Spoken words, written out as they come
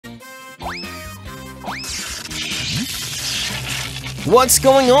What's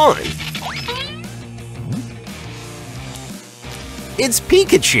going on? It's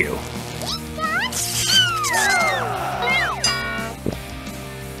Pikachu!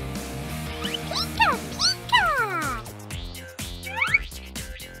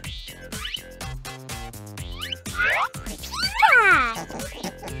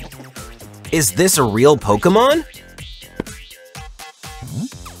 Is this a real Pokémon?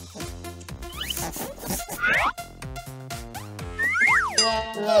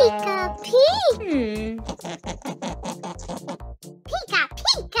 Pika, Pika. Pika,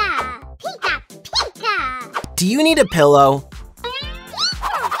 Pika. Pika, Pika. Do you need a pillow?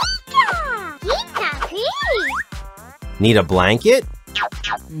 Pika, Pika. Pika, Pika. Need a blanket?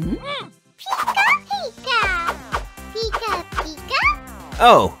 Pika, Pika. Pika, Pika.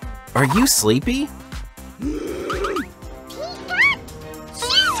 Oh, are you sleepy?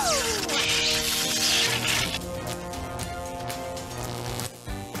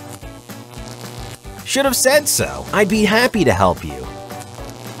 Should have said so. I'd be happy to help you.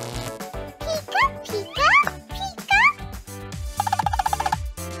 Pika, Pika, Pika.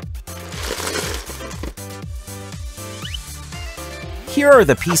 Here are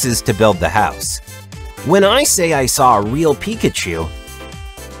the pieces to build the house. When I say I saw a real Pikachu,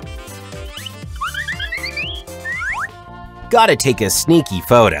 gotta take a sneaky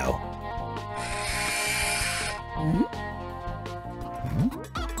photo.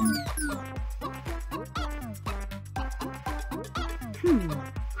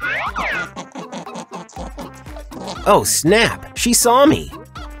 Oh snap, she saw me.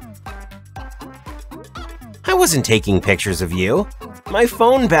 I wasn't taking pictures of you. My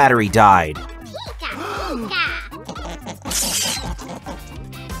phone battery died. Pika, Pika.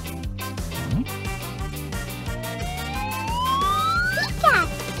 Pika.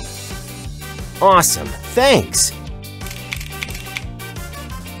 Awesome, thanks.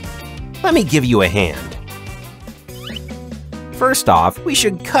 Let me give you a hand. First off, we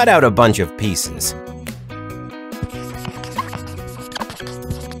should cut out a bunch of pieces.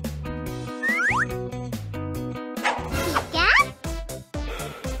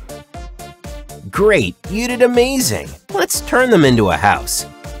 Great, you did amazing. Let's turn them into a house.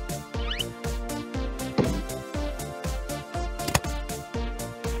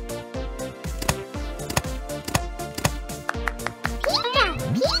 Pika,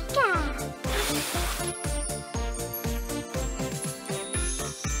 Pika.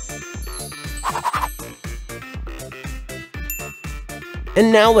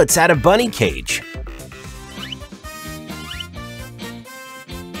 And now let's add a bunny cage.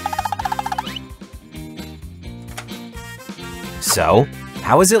 So,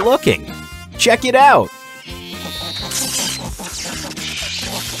 how is it looking? Check it out!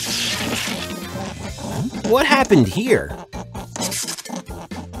 What happened here?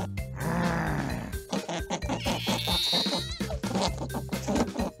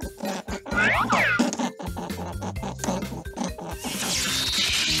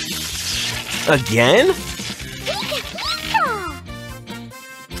 Again? Pika, Pika.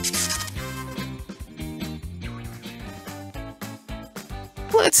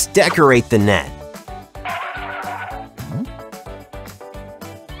 Let's decorate the net.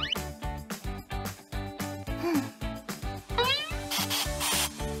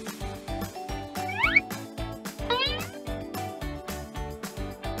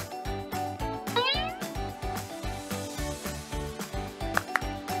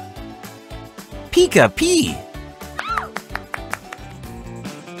 Pika Pee!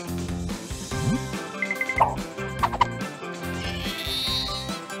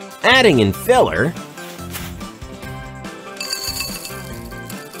 Adding in filler.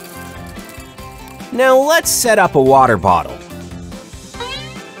 Now let's set up a water bottle.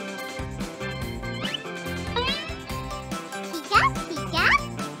 Pika, Pika.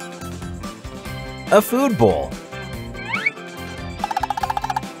 A food bowl.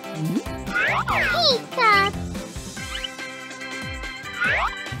 Pika.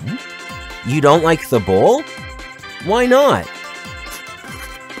 You don't like the bowl? Why not?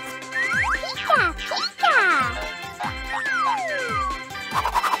 Pika, Pika.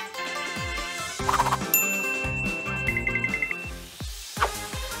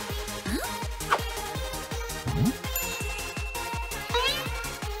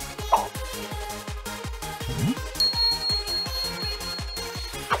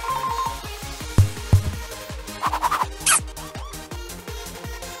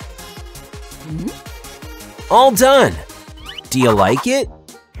 All done! Do you like it?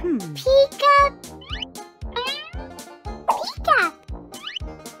 Pika. Pika.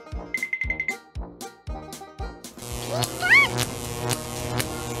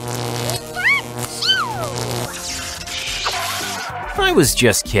 I was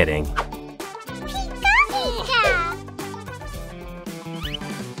just kidding.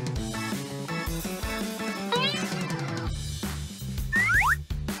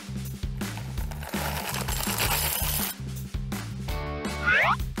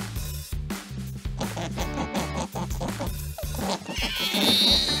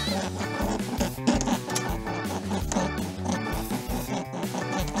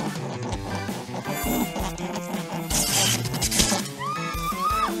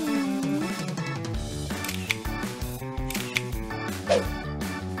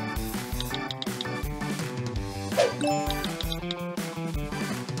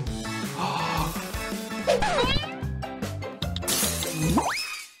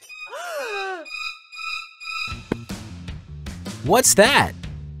 What's that?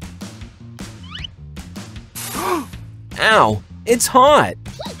 Ow, it's hot.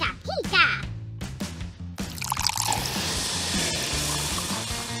 Pika, Pika.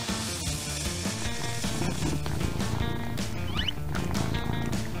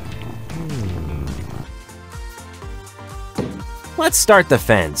 Let's start the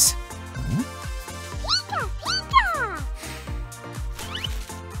fence. Pika, Pika.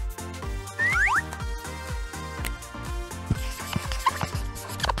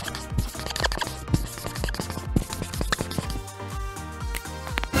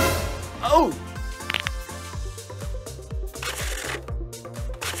 Oh!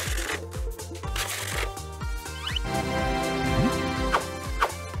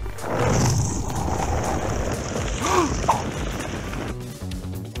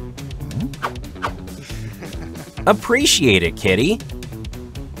 Appreciate it, kitty.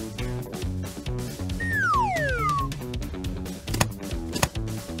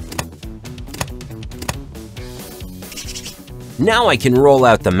 Now I can roll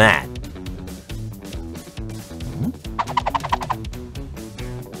out the mat.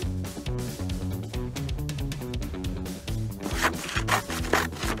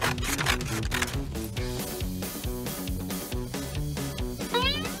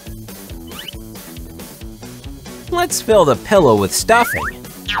 Let's fill the pillow with stuffing.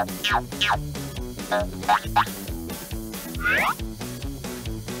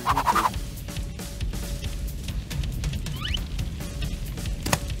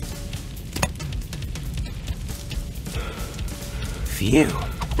 Phew,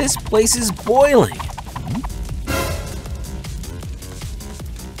 this place is boiling.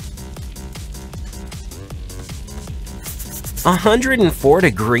 A 104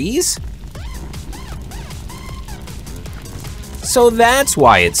 degrees? So that's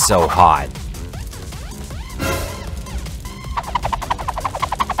why it's so hot.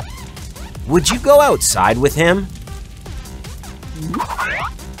 Would you go outside with him?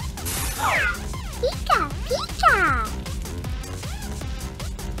 Pika, Pika.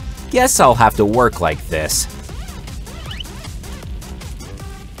 Guess I'll have to work like this.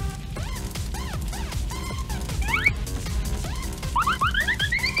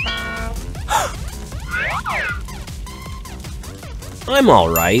 I'm all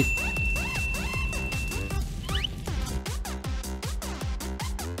right.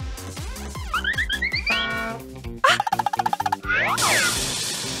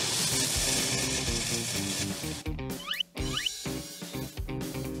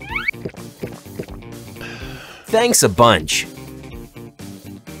 Thanks a bunch.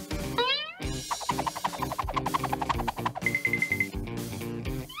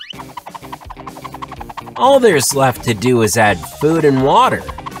 All there's left to do is add food and water.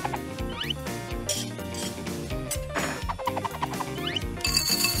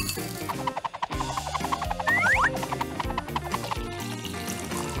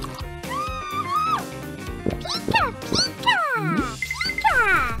 Pika, Pika.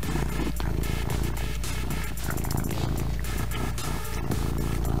 Pika.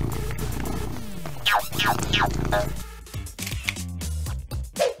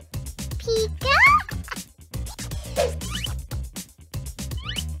 Pika.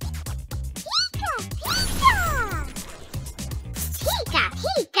 Pika,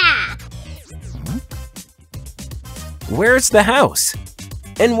 Pika. Where's the house?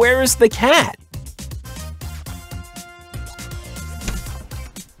 And where is the cat?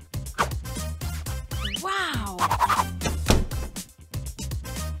 Wow.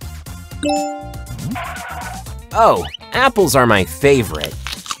 Oh, apples are my favorite.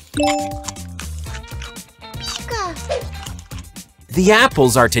 Pika. The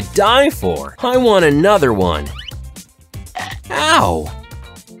apples are to die for. I want another one. Ow!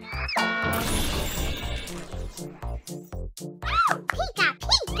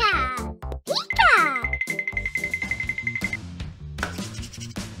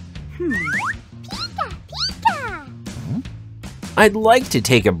 I'd like to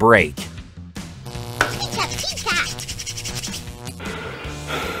take a break. Pika, Pika.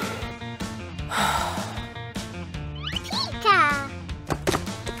 Pika.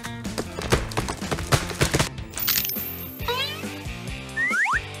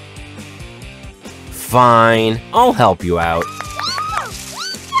 Fine, I'll help you out.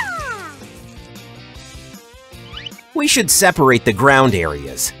 Pika. We should separate the ground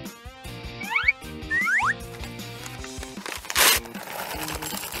areas.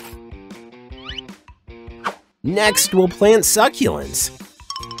 Next, we'll plant succulents.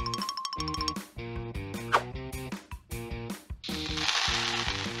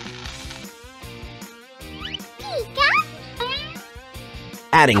 Pika.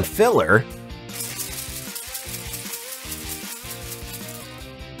 Adding filler.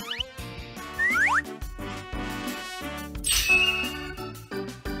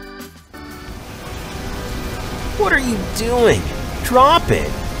 What are you doing? Drop it!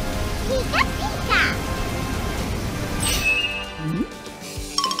 Pika, Pika.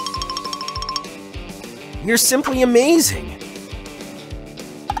 You're simply amazing!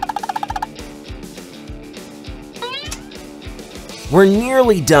 We're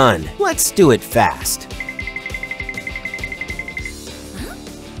nearly done. Let's do it fast.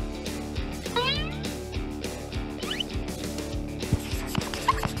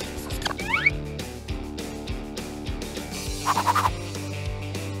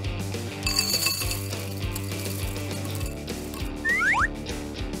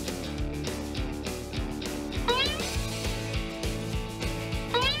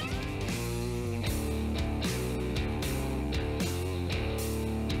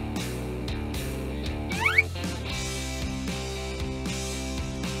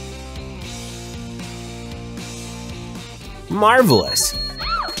 Marvelous!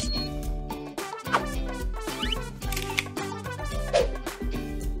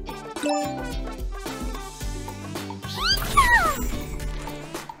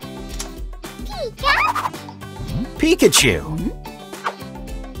 Pika. Pikachu!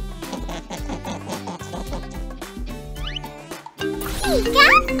 Pika.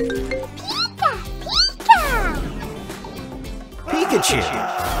 Pika, Pika.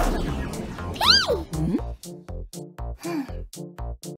 Pikachu!